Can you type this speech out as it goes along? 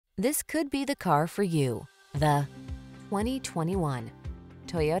This could be the car for you. The 2021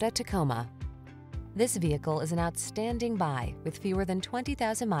 Toyota Tacoma. This vehicle is an outstanding buy with fewer than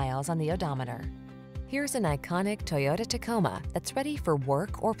 20,000 miles on the odometer. Here's an iconic Toyota Tacoma that's ready for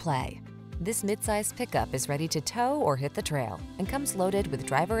work or play. This midsize pickup is ready to tow or hit the trail and comes loaded with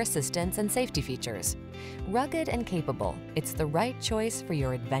driver assistance and safety features. Rugged and capable, it's the right choice for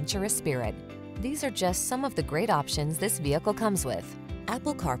your adventurous spirit. These are just some of the great options this vehicle comes with: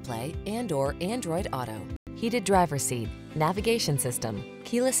 Apple CarPlay and/or Android Auto, heated driver's seat, navigation system,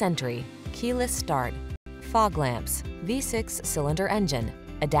 keyless entry, keyless start, fog lamps, V6 cylinder engine,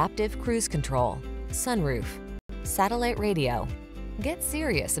 adaptive cruise control, sunroof, satellite radio. Get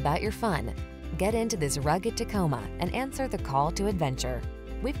serious about your fun. Get into this rugged Tacoma and answer the call to adventure.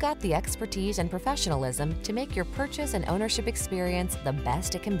 We've got the expertise and professionalism to make your purchase and ownership experience the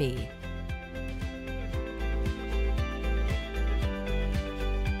best it can be.